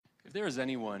If there is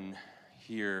anyone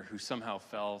here who somehow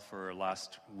fell for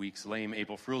last week's lame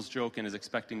April Fool's joke and is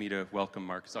expecting me to welcome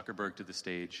Mark Zuckerberg to the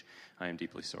stage, I am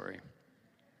deeply sorry.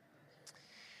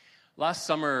 Last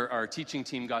summer, our teaching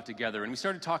team got together and we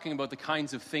started talking about the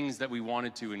kinds of things that we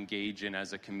wanted to engage in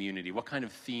as a community, what kind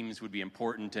of themes would be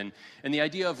important, and the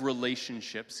idea of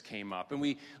relationships came up. And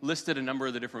we listed a number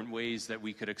of the different ways that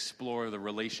we could explore the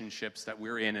relationships that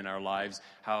we're in our lives,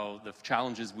 how the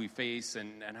challenges we face,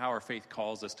 and how our faith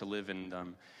calls us to live in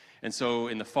them. And so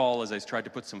in the fall, as I tried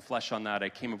to put some flesh on that, I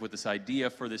came up with this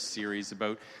idea for this series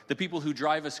about the people who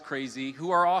drive us crazy, who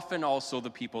are often also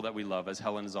the people that we love, as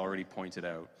Helen has already pointed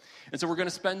out. And so we're going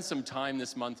to spend some time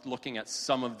this month looking at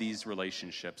some of these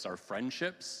relationships, our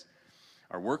friendships,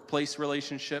 our workplace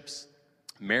relationships,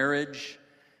 marriage,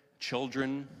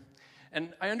 children. And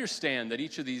I understand that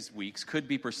each of these weeks could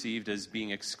be perceived as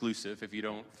being exclusive if you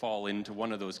don't fall into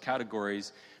one of those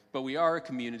categories. But we are a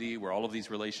community where all of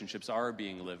these relationships are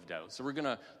being lived out. So we're going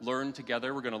to learn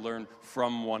together. We're going to learn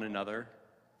from one another.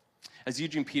 As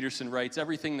Eugene Peterson writes,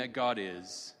 everything that God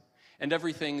is and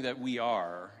everything that we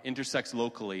are intersects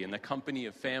locally in the company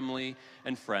of family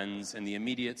and friends and the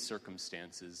immediate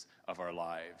circumstances of our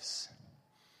lives.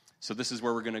 So this is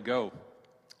where we're going to go.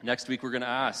 Next week, we're going to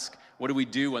ask, what do we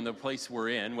do when the place we're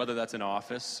in, whether that's an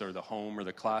office or the home or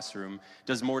the classroom,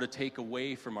 does more to take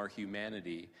away from our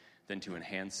humanity than to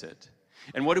enhance it?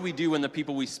 And what do we do when the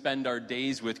people we spend our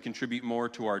days with contribute more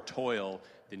to our toil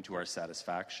than to our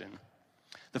satisfaction?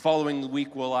 The following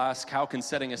week, we'll ask, how can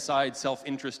setting aside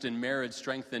self-interest in marriage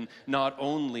strengthen not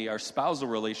only our spousal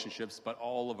relationships, but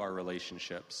all of our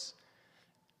relationships?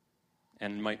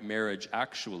 And might marriage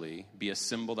actually be a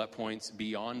symbol that points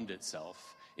beyond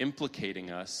itself,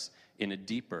 implicating us in a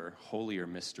deeper, holier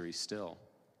mystery still?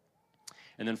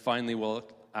 And then finally, we'll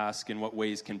ask, in what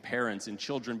ways can parents and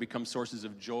children become sources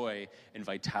of joy and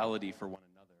vitality for one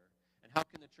another? And how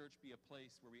can the church be a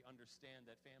place where we understand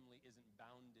that family isn't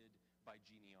bounded by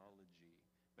genealogy,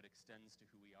 but extends to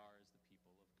who we are as the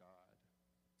people of God?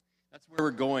 That's where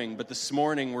we're going, but this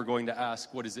morning we're going to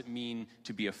ask, what does it mean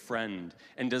to be a friend?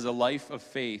 And does a life of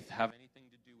faith have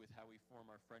anything to do with how we form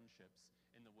our friendships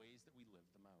and the ways that we live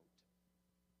them out?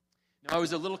 Now, I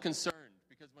was a little concerned,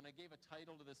 because when I gave a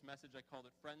title to this message, I called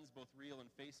it Friends, Both Real and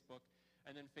Facebook,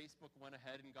 and then Facebook went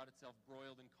ahead and got itself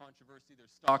broiled in controversy. Their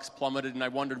stocks plummeted, and I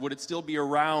wondered, would it still be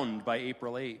around by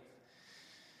April 8th?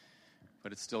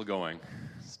 But it's still going,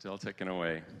 still ticking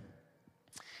away.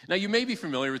 Now, you may be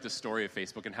familiar with the story of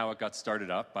Facebook and how it got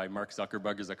started up by Mark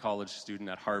Zuckerberg as a college student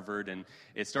at Harvard, and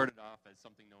it started off as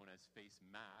something known as Face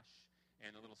Mash.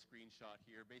 And a little screenshot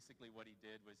here. Basically what he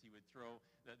did was he would throw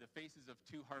the faces of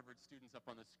two Harvard students up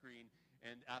on the screen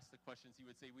and ask the questions. He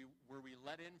would say, were we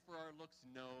let in for our looks?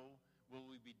 No. Will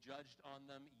we be judged on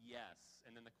them? Yes.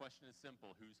 And then the question is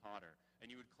simple, who's hotter? And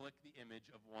you would click the image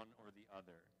of one or the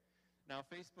other. Now,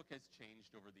 Facebook has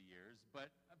changed over the years,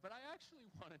 but I actually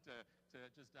wanted to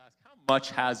just ask, how much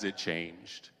has it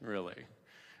changed, really?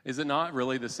 Is it not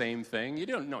really the same thing? You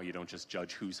don't just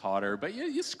judge who's hotter, but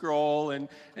you scroll and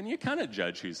you kind of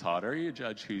judge who's hotter. You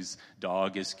judge whose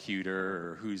dog is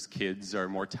cuter or whose kids are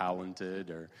more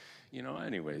talented or,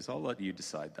 anyways, I'll let you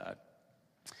decide that.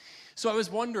 So I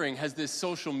was wondering, has this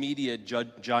social media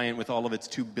giant with all of its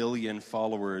 2 billion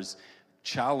followers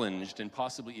challenged and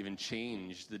possibly even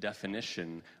changed the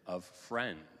definition of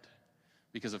friend?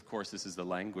 Because, of course, this is the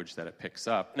language that it picks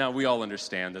up. Now, we all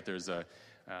understand that there's a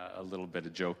little bit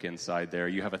of joke inside there.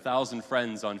 You have 1,000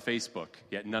 friends on Facebook,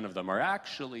 yet none of them are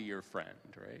actually your friend,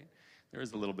 right? There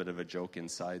is a little bit of a joke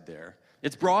inside there.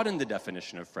 It's broadened the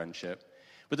definition of friendship,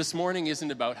 but this morning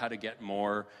isn't about how to get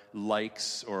more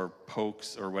likes or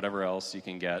pokes or whatever else you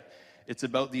can get. It's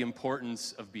about the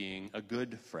importance of being a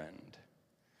good friend.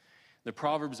 The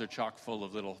Proverbs are chock full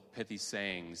of little pithy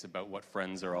sayings about what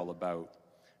friends are all about.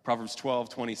 Proverbs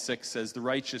 12:26 says, "The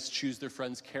righteous choose their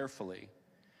friends carefully,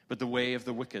 but the way of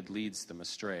the wicked leads them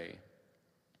astray."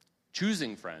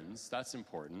 Choosing friends, that's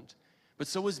important, but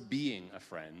so is being a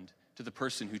friend to the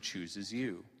person who chooses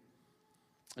you.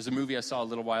 There's a movie I saw a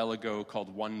little while ago called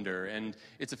Wonder, and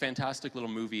it's a fantastic little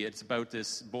movie. It's about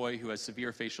this boy who has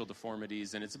severe facial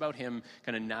deformities, and it's about him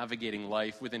kind of navigating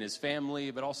life within his family,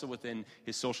 but also within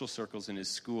his social circles in his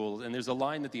school. And there's a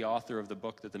line that the author of the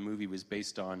book that the movie was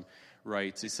based on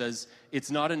writes. He says,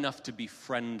 "It's not enough to be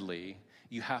friendly.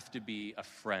 You have to be a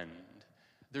friend."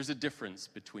 There's a difference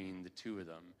between the two of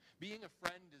them. Being a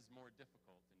friend is more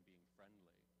difficult than being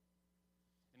friendly.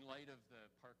 In light of the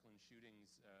Parkland shootings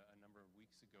a number of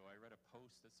weeks ago, I read a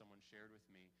post that someone shared with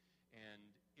me,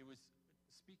 and it was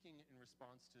speaking in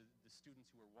response to the students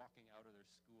who were walking out of their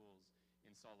schools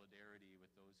in solidarity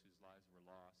with those whose lives were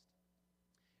lost.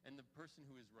 And the person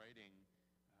who is writing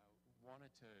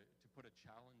wanted to put a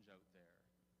challenge out there,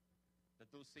 that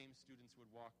those same students would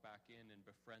walk back in and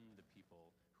befriend the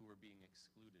people who were being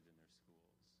excluded in their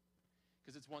schools.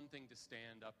 Because it's one thing to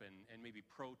stand up and maybe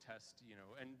protest,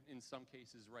 and in some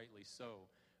cases rightly so,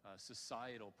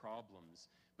 societal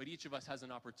problems. But each of us has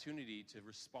an opportunity to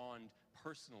respond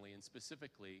personally and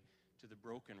specifically to the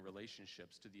broken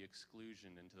relationships, to the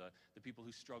exclusion, and to the people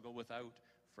who struggle without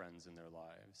friends in their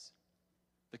lives.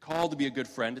 The call to be a good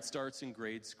friend, it starts in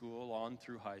grade school, on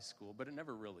through high school, but it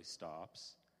never really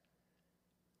stops.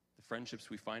 The friendships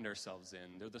we find ourselves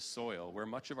in, they're the soil where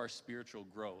much of our spiritual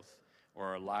growth, or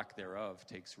our lack thereof,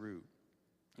 takes root.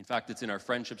 In fact, it's in our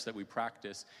friendships that we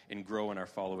practice and grow in our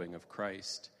following of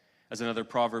Christ. As another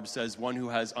proverb says, one who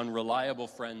has unreliable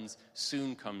friends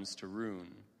soon comes to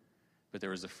ruin, but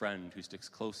there is a friend who sticks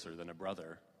closer than a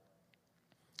brother.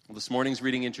 Well, this morning's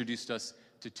reading introduced us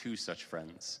to two such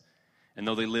friends. And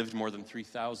though they lived more than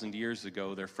 3,000 years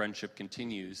ago, their friendship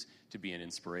continues to be an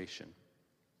inspiration.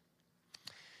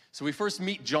 So we first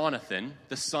meet Jonathan,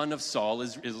 the son of Saul,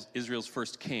 Israel's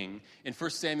first king, in 1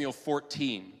 Samuel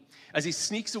 14, as he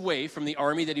sneaks away from the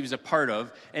army that he was a part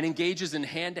of and engages in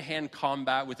hand-to-hand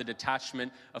combat with a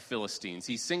detachment of Philistines.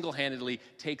 He single-handedly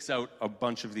takes out a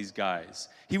bunch of these guys.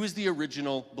 He was the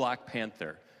original Black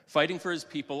Panther, fighting for his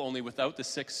people only without the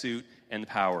sick suit and the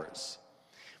powers.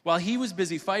 While he was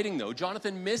busy fighting, though,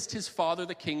 Jonathan missed his father,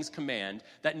 the king's command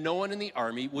that no one in the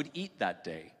army would eat that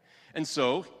day. And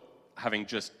so, having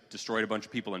just destroyed a bunch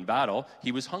of people in battle,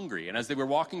 he was hungry. And as they were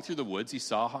walking through the woods, he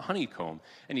saw a honeycomb,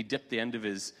 and he dipped the end of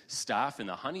his staff in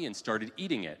the honey and started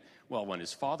eating it. Well, when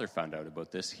his father found out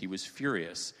about this, he was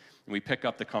furious. And we pick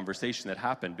up the conversation that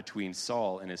happened between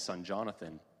Saul and his son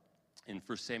Jonathan in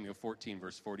 1 Samuel 14,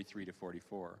 verse 43 to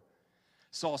 44.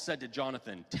 Saul said to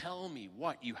Jonathan, "Tell me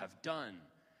what you have done."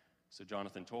 So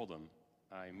Jonathan told him,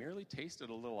 "I merely tasted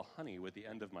a little honey with the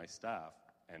end of my staff,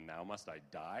 and now must I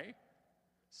die?"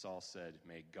 Saul said,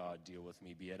 "May God deal with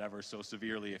me, be it ever so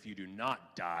severely, if you do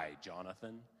not die,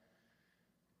 Jonathan."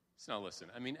 So now listen,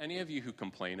 any of you who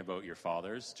complain about your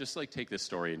fathers, just take this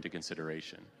story into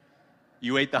consideration.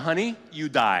 You ate the honey, you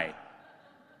die,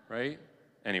 right?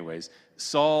 Anyways,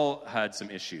 Saul had some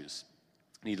issues,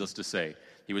 needless to say.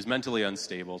 He was mentally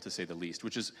unstable, to say the least,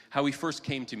 which is how he first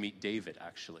came to meet David,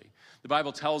 actually. The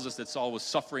Bible tells us that Saul was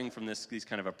suffering from these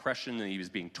kind of oppression, and he was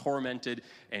being tormented,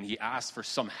 and he asked for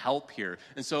some help here.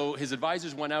 And so his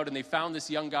advisors went out, and they found this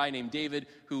young guy named David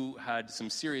who had some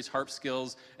serious harp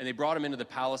skills, and they brought him into the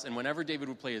palace, and whenever David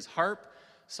would play his harp,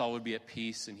 Saul would be at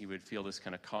peace, and he would feel this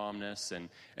kind of calmness. And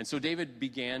so David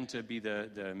began to be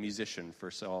the musician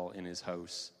for Saul in his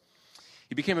house.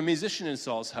 He became a musician in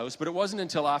Saul's house, but it wasn't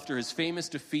until after his famous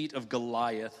defeat of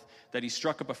Goliath that he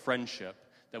struck up a friendship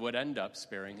that would end up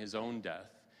sparing his own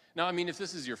death. Now, if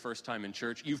this is your first time in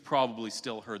church, you've probably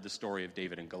still heard the story of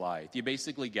David and Goliath. You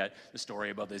basically get the story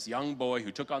about this young boy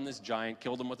who took on this giant,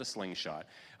 killed him with a slingshot.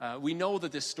 We know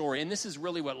that this story, and this is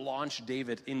really what launched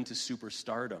David into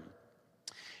superstardom.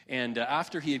 And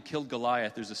after he had killed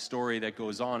Goliath, there's a story that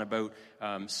goes on about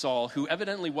Saul, who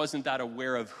evidently wasn't that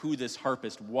aware of who this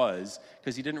harpist was,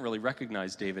 because he didn't really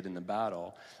recognize David in the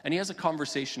battle. And he has a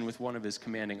conversation with one of his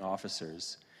commanding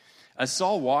officers. As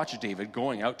Saul watched David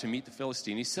going out to meet the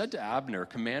Philistine, he said to Abner,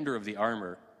 commander of the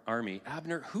army,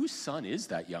 "Abner, whose son is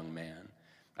that young man?"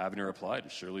 Abner replied,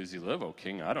 "As surely as you live, O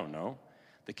king, I don't know."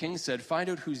 The king said, "Find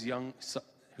out whose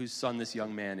son this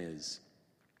young man is."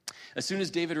 As soon as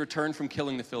David returned from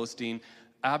killing the Philistine,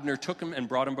 Abner took him and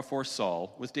brought him before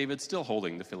Saul, with David still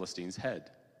holding the Philistine's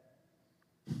head.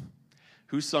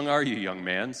 "Whose son are you, young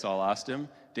man?" Saul asked him.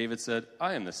 David said,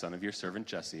 "I am the son of your servant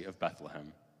Jesse of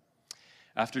Bethlehem."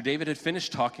 After David had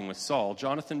finished talking with Saul,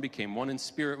 Jonathan became one in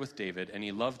spirit with David, and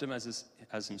he loved him as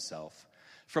himself.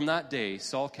 From that day,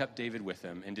 Saul kept David with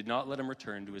him and did not let him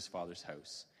return to his father's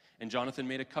house. And Jonathan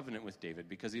made a covenant with David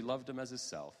because he loved him as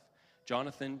himself.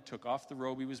 Jonathan took off the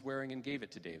robe he was wearing and gave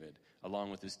it to David, along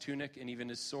with his tunic and even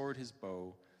his sword, his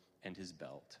bow, and his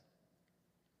belt.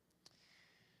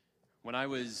 When I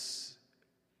was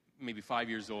maybe 5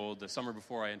 years old, the summer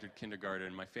before I entered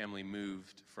kindergarten, my family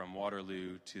moved from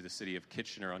Waterloo to the city of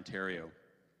Kitchener, Ontario.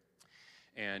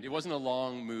 And it wasn't a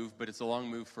long move, but it's a long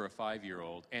move for a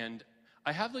 5-year-old. And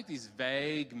I have these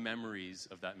vague memories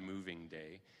of that moving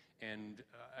day. And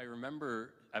I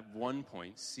remember at one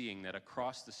point seeing that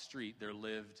across the street there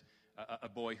lived a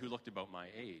boy who looked about my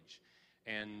age.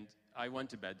 And I went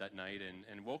to bed that night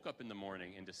and woke up in the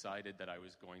morning and decided that I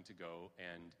was going to go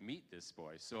and meet this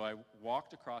boy. So I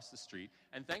walked across the street,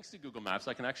 and thanks to Google Maps,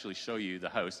 I can actually show you the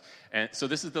house. And so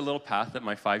this is the little path that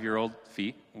my 5-year-old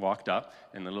feet walked up,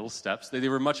 and the little steps. They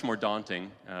were much more daunting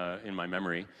in my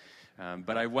memory.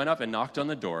 But I went up and knocked on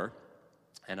the door,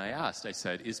 and I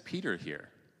said, "Is Peter here?"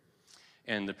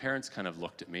 And the parents kind of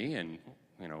looked at me and,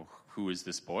 "Who is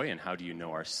this boy, and how do you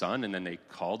know our son?" And then they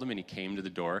called him, and he came to the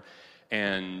door.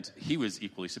 And he was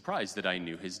equally surprised that I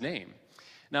knew his name.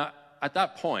 Now, at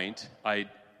that point, I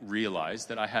realized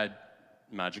that I had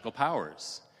magical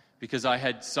powers because I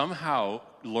had somehow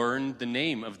learned the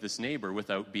name of this neighbor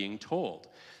without being told.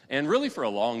 And really for a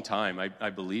long time, I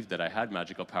believed that I had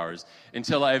magical powers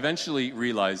until I eventually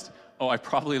realized, I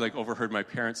probably overheard my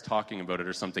parents talking about it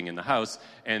or something in the house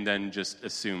and then just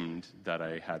assumed that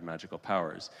I had magical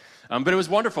powers. But it was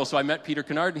wonderful. So I met Peter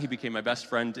Kennard, and he became my best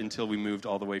friend until we moved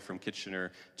all the way from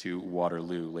Kitchener to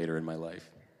Waterloo later in my life.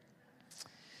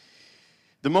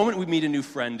 The moment we meet a new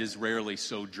friend is rarely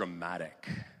so dramatic,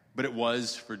 but it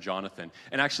was for Jonathan.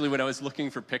 And actually, when I was looking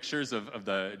for pictures of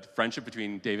the friendship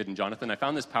between David and Jonathan, I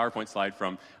found this PowerPoint slide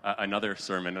from another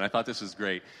sermon, and I thought this was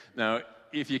great. Now,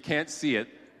 if you can't see it,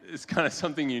 it's kind of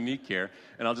something unique here,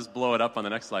 and I'll just blow it up on the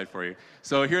next slide for you.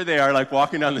 So here they are,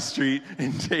 walking down the street,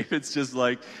 and David's just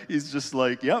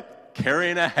yep,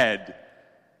 carrying ahead.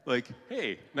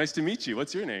 Hey, nice to meet you.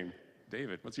 What's your name?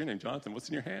 David. What's your name? Jonathan. What's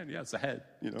in your hand? Yeah, it's a head.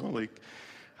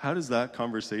 How does that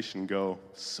conversation go?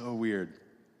 So weird.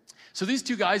 So these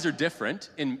two guys are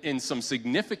different in some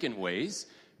significant ways.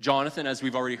 Jonathan, as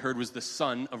we've already heard, was the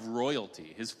son of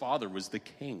royalty. His father was the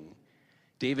king.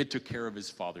 David took care of his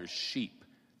father's sheep.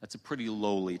 That's a pretty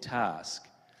lowly task.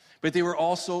 But they were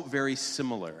also very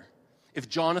similar. If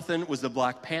Jonathan was the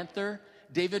Black Panther,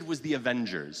 David was the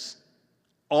Avengers.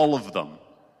 All of them.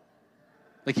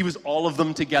 He was all of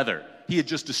them together. He had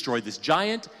just destroyed this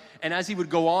giant, and as he would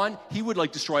go on, he would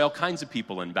destroy all kinds of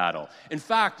people in battle. In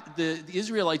fact, the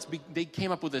Israelites, they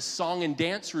came up with a song and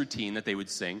dance routine that they would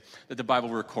sing that the Bible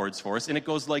records for us, and it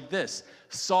goes like this: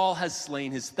 Saul has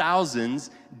slain his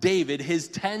thousands, David his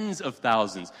tens of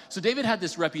thousands. So David had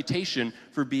this reputation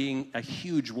for being a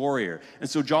huge warrior. And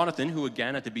so Jonathan, who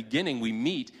again at the beginning we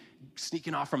meet,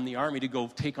 sneaking off from the army to go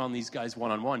take on these guys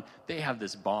one-on-one, they have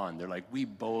this bond. They're we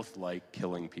both like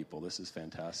killing people. This is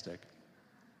fantastic.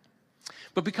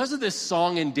 But because of this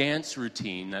song and dance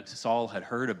routine that Saul had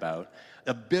heard about,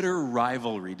 a bitter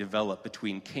rivalry developed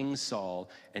between King Saul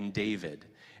and David.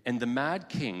 And the mad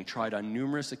king tried on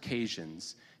numerous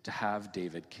occasions to have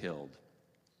David killed.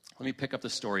 Let me pick up the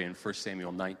story in 1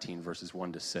 Samuel 19, verses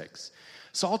 1 to 6.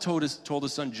 Saul told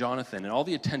his son Jonathan and all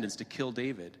the attendants to kill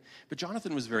David. But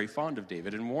Jonathan was very fond of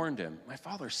David and warned him, "My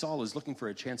father Saul is looking for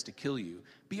a chance to kill you.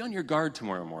 Be on your guard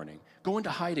tomorrow morning. Go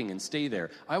into hiding and stay there.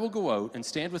 I will go out and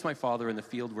stand with my father in the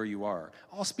field where you are.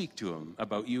 I'll speak to him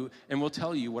about you and will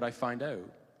tell you what I find out."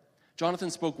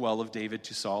 Jonathan spoke well of David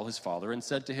to Saul his father and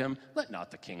said to him, "Let not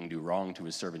the king do wrong to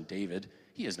his servant David.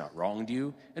 He has not wronged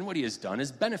you, and what he has done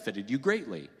has benefited you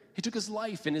greatly. He took his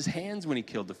life in his hands when he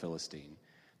killed the Philistine.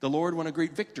 The Lord won a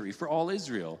great victory for all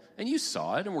Israel, and you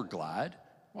saw it and were glad.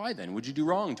 Why then would you do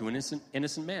wrong to an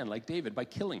innocent man like David by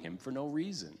killing him for no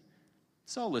reason?"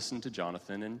 Saul listened to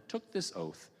Jonathan and took this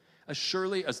oath: "As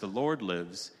surely as the Lord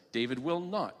lives, David will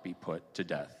not be put to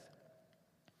death."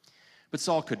 But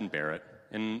Saul couldn't bear it,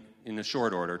 and in a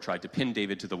short order tried to pin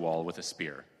David to the wall with a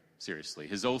spear. Seriously,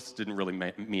 his oaths didn't really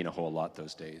mean a whole lot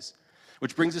those days.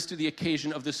 Which brings us to the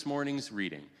occasion of this morning's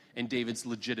reading and David's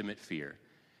legitimate fear.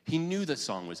 He knew that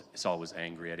Saul was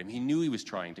angry at him. He knew he was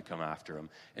trying to come after him.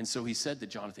 And so he said to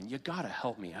Jonathan, "You got to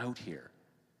help me out here."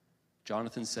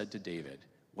 Jonathan said to David,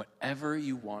 "Whatever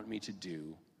you want me to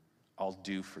do, I'll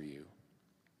do for you."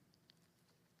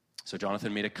 So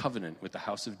Jonathan made a covenant with the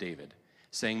house of David,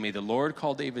 saying, "May the Lord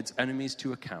call David's enemies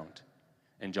to account."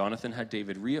 And Jonathan had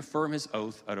David reaffirm his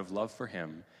oath out of love for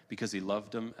him, because he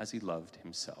loved him as he loved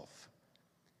himself.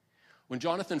 When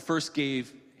Jonathan first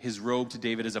gave his robe to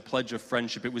David as a pledge of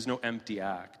friendship, it was no empty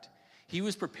act. He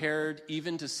was prepared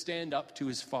even to stand up to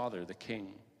his father, the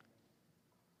king.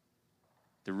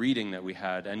 The reading that we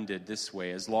had ended this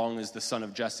way: "As long as the son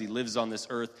of Jesse lives on this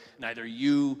earth, neither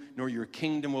you nor your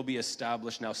kingdom will be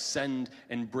established. Now send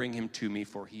and bring him to me,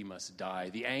 for he must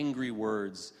die." The angry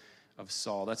words of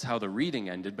Saul. That's how the reading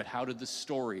ended, but how did the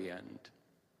story end?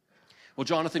 Well,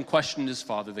 Jonathan questioned his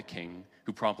father, the king,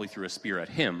 who promptly threw a spear at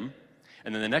him.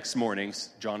 And then the next morning,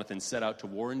 Jonathan set out to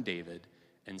warn David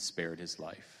and spared his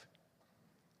life.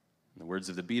 In the words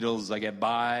of the Beatles, "I get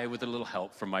by with a little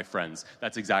help from my friends."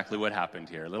 That's exactly what happened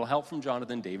here. A little help from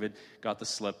Jonathan. David got the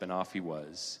slip, and off he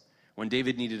was. When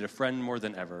David needed a friend more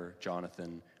than ever,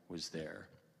 Jonathan was there.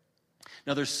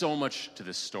 Now, there's so much to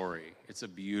this story. It's a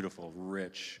beautiful,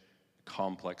 rich,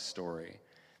 complex story,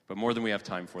 but more than we have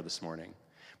time for this morning.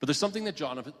 But there's something that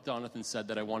Jonathan said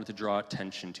that I wanted to draw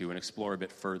attention to and explore a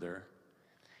bit further.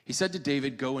 He said to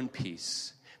David, "Go in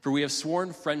peace, for we have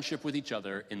sworn friendship with each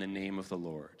other in the name of the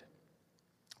Lord."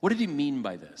 What did he mean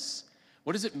by this?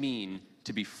 What does it mean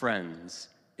to be friends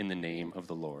in the name of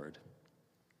the Lord?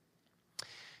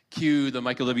 Cue the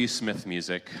Michael W. Smith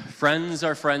music. Friends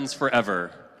are friends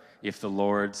forever if the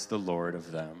Lord's the Lord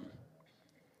of them.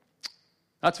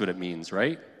 That's what it means,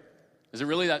 right? Is it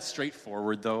really that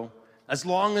straightforward, though? As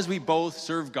long as we both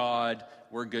serve God,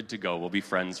 we're good to go. We'll be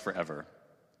friends forever.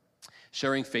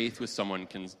 Sharing faith with someone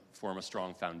can form a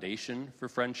strong foundation for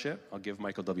friendship. I'll give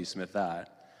Michael W. Smith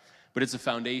that. But it's a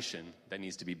foundation that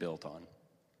needs to be built on.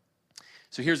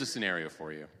 So here's a scenario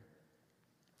for you.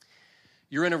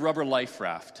 You're in a rubber life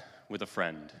raft with a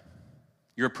friend.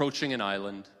 You're approaching an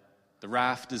island. The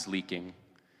raft is leaking.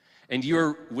 And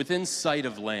you're within sight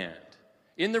of land.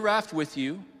 In the raft with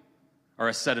you are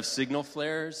a set of signal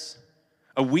flares,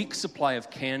 a week's supply of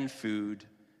canned food,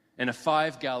 and a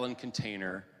 5-gallon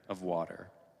container of water.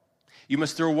 You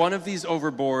must throw one of these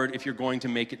overboard if you're going to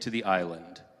make it to the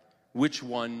island. Which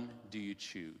one do you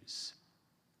choose?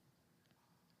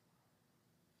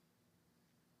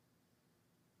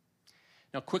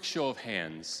 Now, quick show of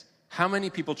hands. How many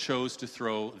people chose to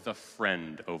throw the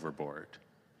friend overboard?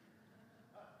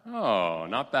 Oh,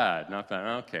 not bad, not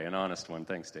bad. Okay, an honest one.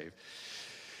 Thanks, Dave.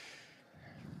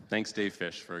 Thanks, Dave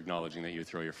Fish, for acknowledging that you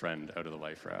throw your friend out of the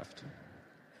life raft.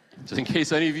 Just in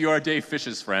case any of you are Dave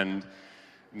Fish's friend,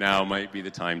 now might be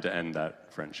the time to end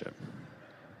that friendship.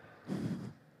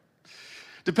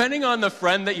 Depending on the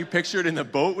friend that you pictured in the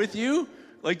boat with you,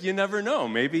 you never know.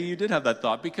 Maybe you did have that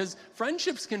thought, because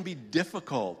friendships can be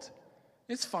difficult.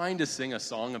 It's fine to sing a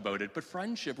song about it, but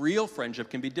real friendship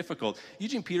can be difficult.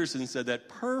 Eugene Peterson said that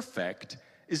perfect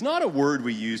is not a word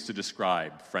we use to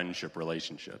describe friendship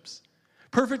relationships.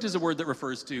 Perfect is a word that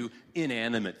refers to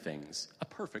inanimate things, a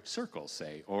perfect circle,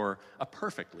 say, or a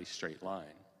perfectly straight line,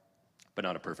 but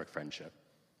not a perfect friendship.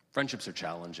 Friendships are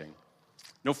challenging.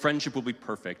 No friendship will be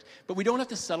perfect, but we don't have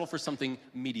to settle for something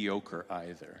mediocre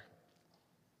either.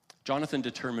 Jonathan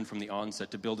determined from the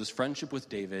onset to build his friendship with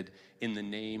David in the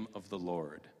name of the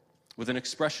Lord, with an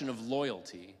expression of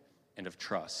loyalty and of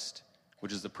trust,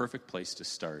 which is the perfect place to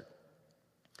start.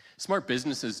 Smart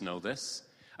businesses know this.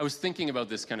 I was thinking about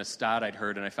this kind of stat I'd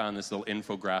heard, and I found this little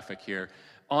infographic here.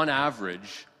 On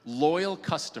average, loyal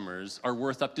customers are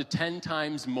worth up to 10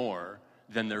 times more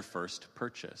than their first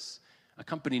purchase. A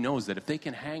company knows that if they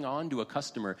can hang on to a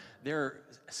customer, their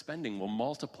spending will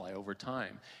multiply over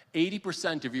time.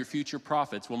 80% of your future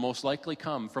profits will most likely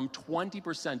come from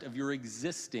 20% of your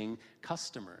existing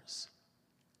customers.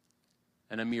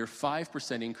 And a mere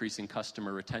 5% increase in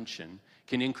customer retention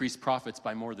can increase profits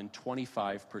by more than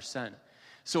 25%.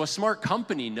 So a smart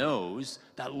company knows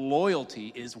that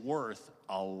loyalty is worth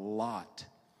a lot.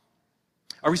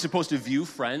 Are we supposed to view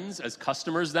friends as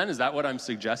customers then? Is that what I'm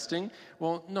suggesting?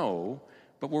 Well, no.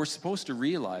 But what we're supposed to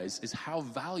realize is how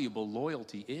valuable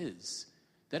loyalty is.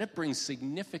 That it brings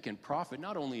significant profit,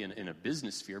 not only in a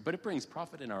business sphere, but it brings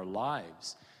profit in our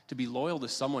lives. To be loyal to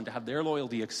someone, to have their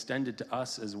loyalty extended to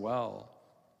us as well.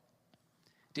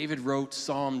 David wrote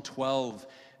Psalm 12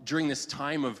 during this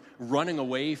time of running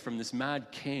away from this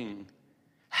mad king.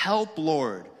 Help,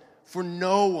 Lord, for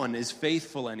no one is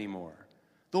faithful anymore.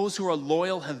 Those who are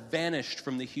loyal have vanished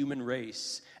from the human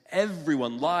race.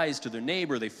 Everyone lies to their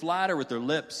neighbor. They flatter with their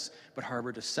lips, but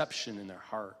harbor deception in their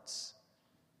hearts.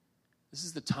 This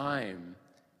is the time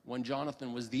when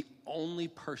Jonathan was the only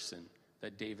person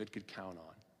that David could count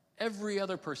on. Every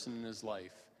other person in his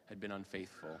life had been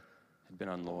unfaithful, had been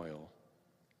unloyal.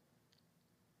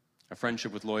 A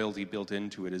friendship with loyalty built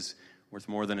into it is worth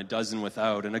more than a dozen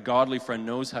without, and a godly friend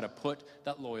knows how to put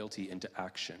that loyalty into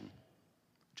action.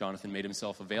 Jonathan made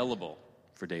himself available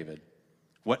for David.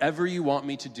 Whatever you want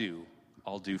me to do,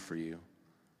 I'll do for you.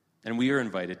 And we are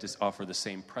invited to offer the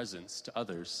same presence to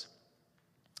others.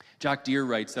 Jack Deere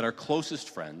writes that our closest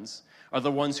friends are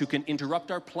the ones who can interrupt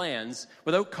our plans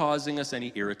without causing us any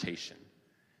irritation.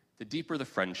 The deeper the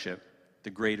friendship, the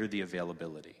greater the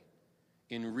availability.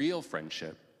 In real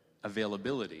friendship,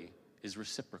 availability is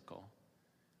reciprocal.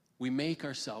 We make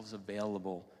ourselves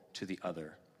available to the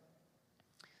other.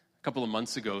 A couple of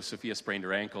months ago, Sophia sprained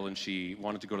her ankle and she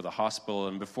wanted to go to the hospital.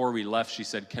 And before we left, she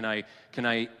said, can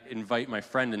I invite my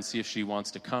friend and see if she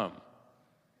wants to come?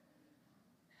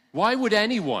 Why would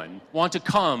anyone want to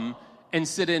come and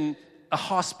sit in a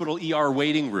hospital ER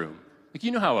waiting room? Like,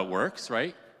 you know how it works,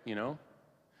 right? You know?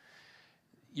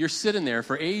 You're sitting there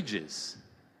for ages.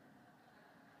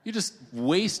 You're just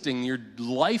wasting your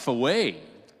life away.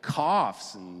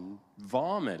 Coughs and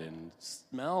vomit and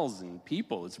smells and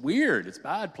people. It's weird. It's a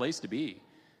bad place to be.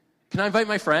 Can I invite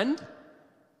my friend?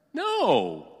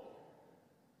 No.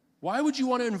 Why would you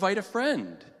want to invite a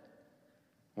friend?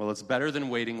 Well, it's better than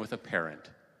waiting with a parent,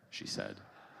 she said.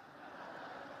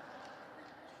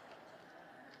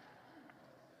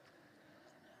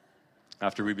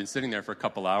 After we'd been sitting there for a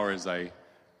couple hours, I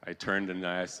turned and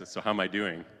I said, "So how am I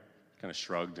doing?" Kind of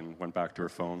shrugged and went back to her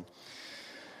phone.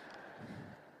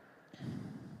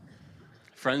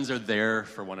 Friends are there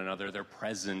for one another. They're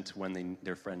present when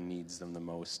their friend needs them the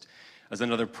most. As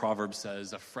another proverb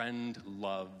says, a friend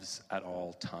loves at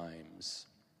all times.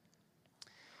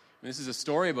 And this is a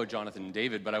story about Jonathan and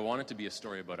David, but I want it to be a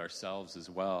story about ourselves as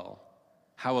well.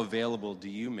 How available do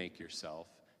you make yourself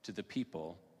to the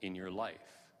people in your life?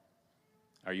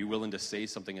 Are you willing to say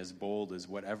something as bold as,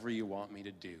 "Whatever you want me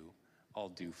to do, I'll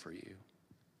do for you"?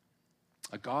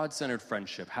 A God-centered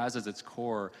friendship has as its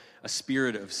core a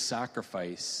spirit of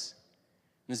sacrifice.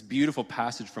 And this beautiful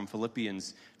passage from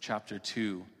Philippians chapter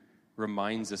 2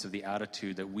 reminds us of the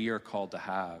attitude that we are called to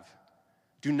have.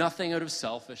 Do nothing out of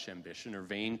selfish ambition or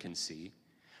vain conceit,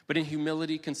 but in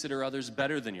humility consider others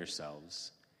better than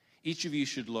yourselves. Each of you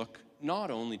should look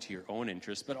not only to your own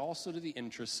interests, but also to the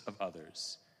interests of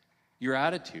others. Your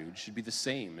attitude should be the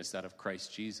same as that of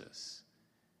Christ Jesus.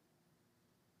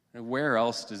 And where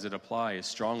else does it apply as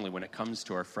strongly when it comes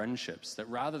to our friendships, that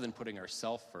rather than putting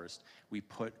ourselves first, we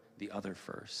put the other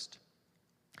first?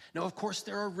 Now, of course,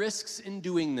 there are risks in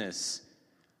doing this.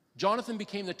 Jonathan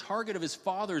became the target of his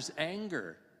father's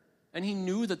anger, and he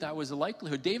knew that that was a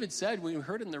likelihood. David said, when we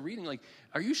heard in the reading, like,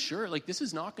 "Are you sure? Like, this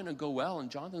is not going to go well."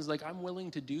 And Jonathan's like, "I'm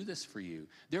willing to do this for you."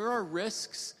 There are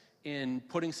risks in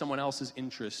putting someone else's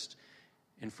interest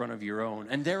in front of your own,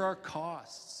 and there are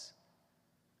costs.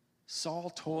 Saul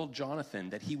told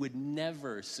Jonathan that he would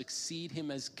never succeed him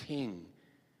as king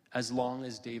as long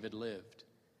as David lived.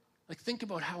 Like, think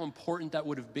about how important that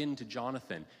would have been to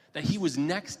Jonathan, that he was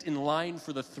next in line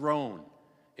for the throne.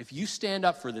 If you stand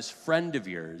up for this friend of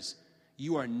yours,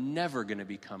 you are never going to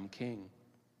become king.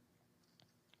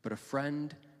 But a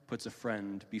friend puts a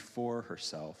friend before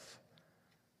herself.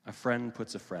 A friend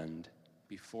puts a friend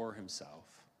before himself.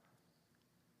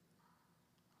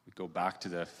 We go back to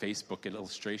the Facebook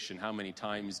illustration. How many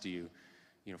times do you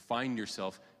find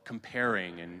yourself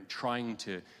comparing and trying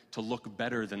to look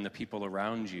better than the people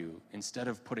around you instead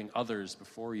of putting others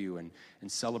before you and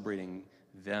celebrating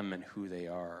them and who they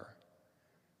are?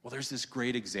 Well, there's this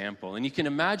great example. And you can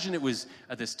imagine it was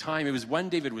at this time, it was when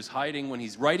David was hiding, when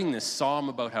he's writing this psalm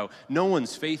about how no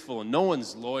one's faithful and no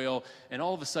one's loyal. And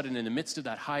all of a sudden, in the midst of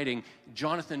that hiding,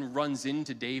 Jonathan runs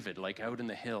into David, like out in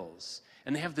the hills.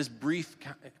 And they have this brief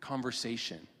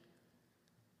conversation.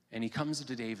 And he comes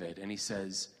to David and he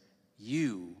says,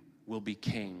 "You will be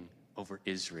king over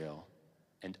Israel,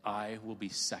 and I will be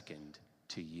second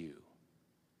to you."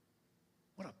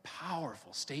 What a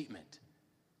powerful statement.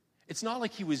 It's not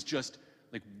like he was just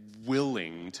like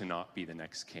willing to not be the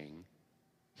next king.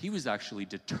 He was actually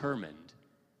determined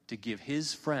to give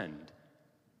his friend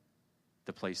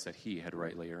the place that he had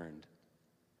rightly earned.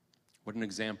 What an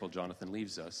example Jonathan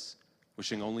leaves us,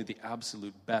 wishing only the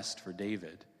absolute best for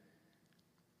David.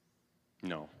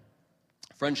 No.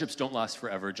 Friendships don't last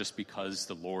forever just because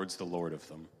the Lord's the Lord of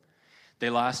them. They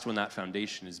last when that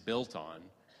foundation is built on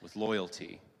with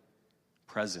loyalty,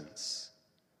 presence,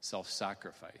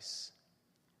 self-sacrifice,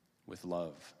 with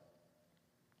love.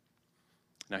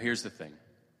 Now here's the thing.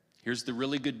 Here's the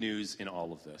really good news in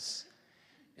all of this.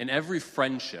 In every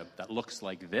friendship that looks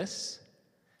like this,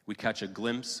 we catch a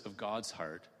glimpse of God's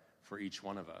heart for each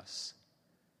one of us.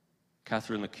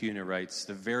 Catherine Lacuna writes,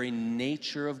 "The very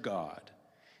nature of God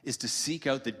is to seek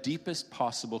out the deepest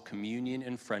possible communion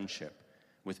and friendship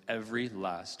with every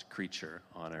last creature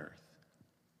on earth."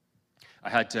 I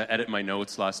had to edit my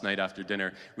notes last night after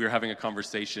dinner. We were having a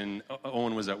conversation.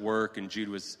 Owen was at work, and Jude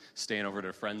was staying over at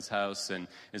a friend's house, and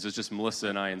it was just Melissa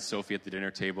and I and Sophie at the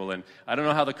dinner table. And I don't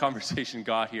know how the conversation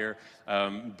got here,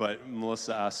 but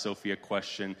Melissa asked Sophie a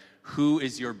question: "Who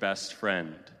is your best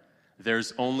friend?"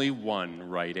 There's only one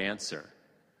right answer.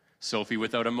 Sophie,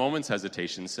 without a moment's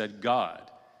hesitation, said God.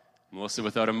 Melissa,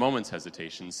 without a moment's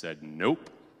hesitation, said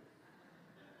nope.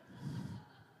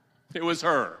 It was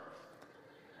her.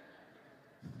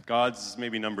 God's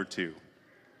maybe number 2.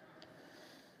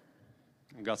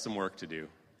 I've got some work to do.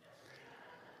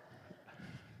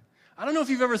 I don't know if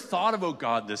you've ever thought about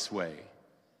God this way,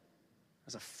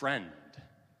 as a friend.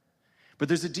 But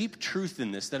there's a deep truth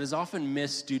in this that is often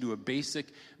missed due to a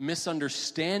basic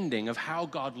misunderstanding of how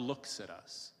God looks at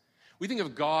us. We think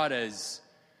of God as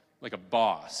like a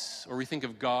boss, or we think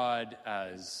of God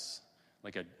as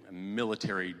like a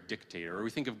military dictator, or we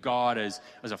think of God as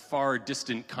a far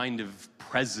distant kind of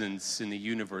presence in the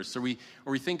universe, or we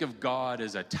think of God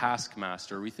as a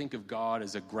taskmaster, or we think of God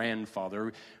as a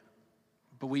grandfather,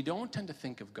 but we don't tend to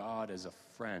think of God as a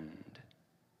friend.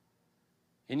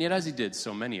 And yet, as he did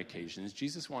so many occasions,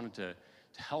 Jesus wanted to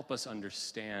help us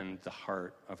understand the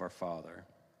heart of our Father.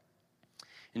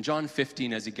 In John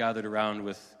 15, as he gathered around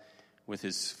with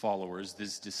his followers,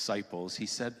 his disciples, he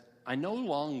said, "I no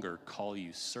longer call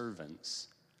you servants,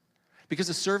 because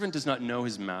a servant does not know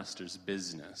his master's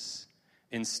business.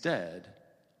 Instead,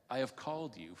 I have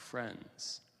called you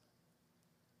friends."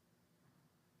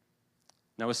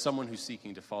 Now, as someone who's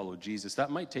seeking to follow Jesus,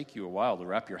 that might take you a while to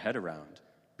wrap your head around,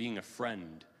 being a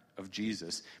friend of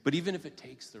Jesus. But even if it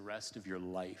takes the rest of your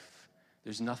life,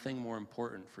 there's nothing more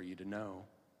important for you to know.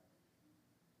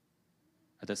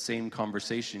 At that same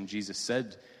conversation, Jesus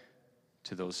said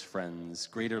to those friends,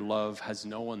 "Greater love has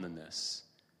no one than this,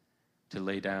 to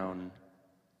lay down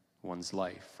one's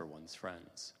life for one's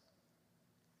friends."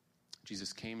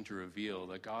 Jesus came to reveal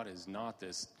that God is not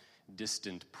this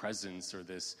distant presence or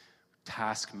this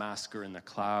taskmaster in the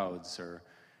clouds or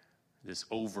this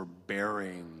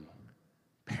overbearing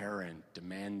parent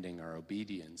demanding our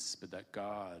obedience, but that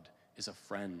God is a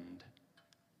friend.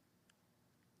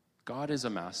 God is a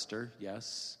master,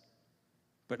 yes,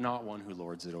 but not one who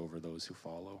lords it over those who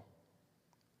follow.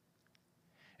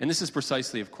 And this is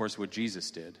precisely, of course, what Jesus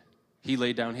did. He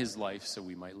laid down his life so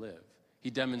we might live. He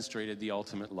demonstrated the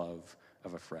ultimate love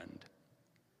of a friend.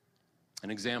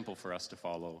 An example for us to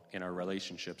follow in our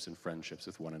relationships and friendships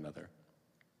with one another.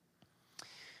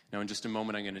 Now, in just a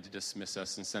moment, I'm going to dismiss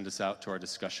us and send us out to our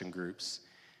discussion groups.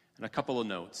 And a couple of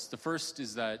notes. The first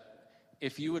is that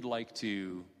if you would like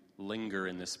to linger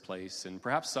in this place and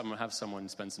perhaps have someone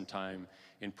spend some time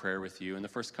in prayer with you, in the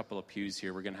first couple of pews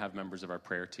here, we're going to have members of our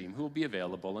prayer team who will be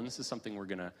available. And this is something we're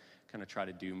going to kind of try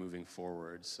to do moving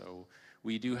forward. So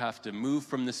we do have to move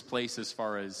from this place as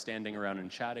far as standing around and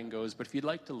chatting goes. But if you'd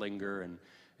like to linger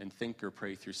and think or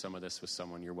pray through some of this with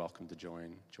someone, you're welcome to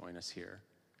join us here.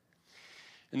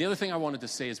 And the other thing I wanted to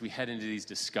say as we head into these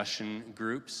discussion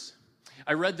groups,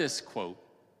 I read this quote,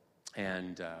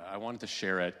 and I wanted to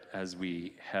share it as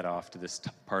we head off to this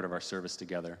part of our service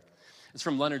together. It's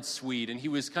from Leonard Sweet, and he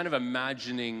was kind of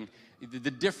imagining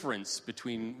the difference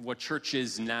between what church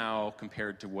is now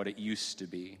compared to what it used to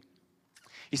be.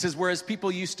 He says, whereas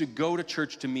people used to go to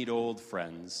church to meet old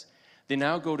friends, they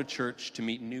now go to church to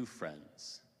meet new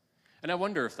friends. And I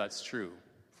wonder if that's true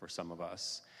for some of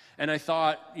us. And I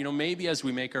thought, maybe as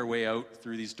we make our way out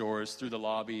through these doors, through the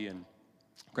lobby, and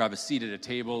grab a seat at a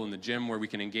table in the gym where we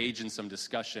can engage in some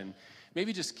discussion,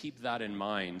 maybe just keep that in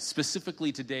mind,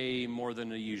 specifically today more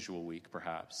than a usual week,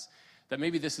 perhaps. That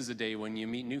maybe this is a day when you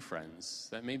meet new friends.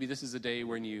 That maybe this is a day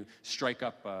when you strike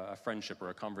up a friendship or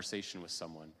a conversation with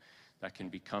someone that can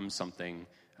become something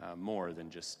more than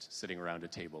just sitting around a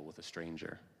table with a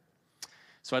stranger.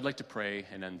 So I'd like to pray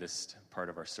and end this part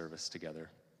of our service together.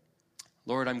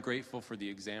 Lord, I'm grateful for the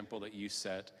example that you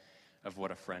set of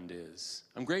what a friend is.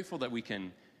 I'm grateful that we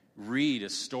can read a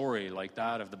story like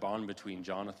that of the bond between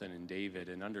Jonathan and David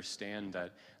and understand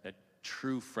that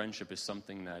true friendship is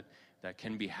something that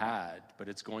can be had, but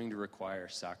it's going to require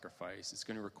sacrifice. It's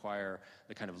going to require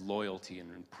the kind of loyalty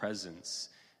and presence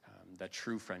that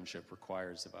true friendship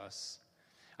requires of us.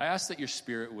 I ask that your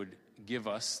Spirit would give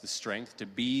us the strength to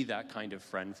be that kind of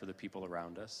friend for the people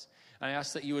around us. I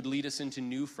ask that you would lead us into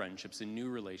new friendships and new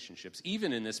relationships,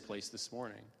 even in this place this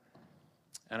morning.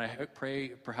 And I pray,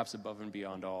 perhaps above and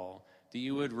beyond all, that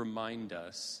you would remind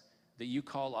us that you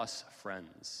call us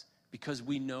friends because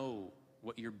we know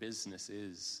what your business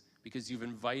is, because you've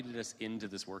invited us into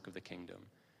this work of the kingdom.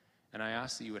 And I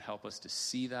ask that you would help us to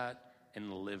see that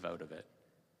and live out of it.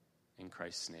 In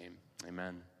Christ's name,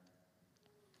 amen.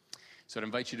 So I'd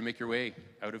invite you to make your way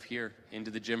out of here into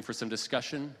the gym for some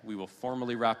discussion. We will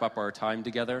formally wrap up our time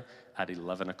together at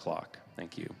 11 o'clock.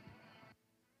 Thank you.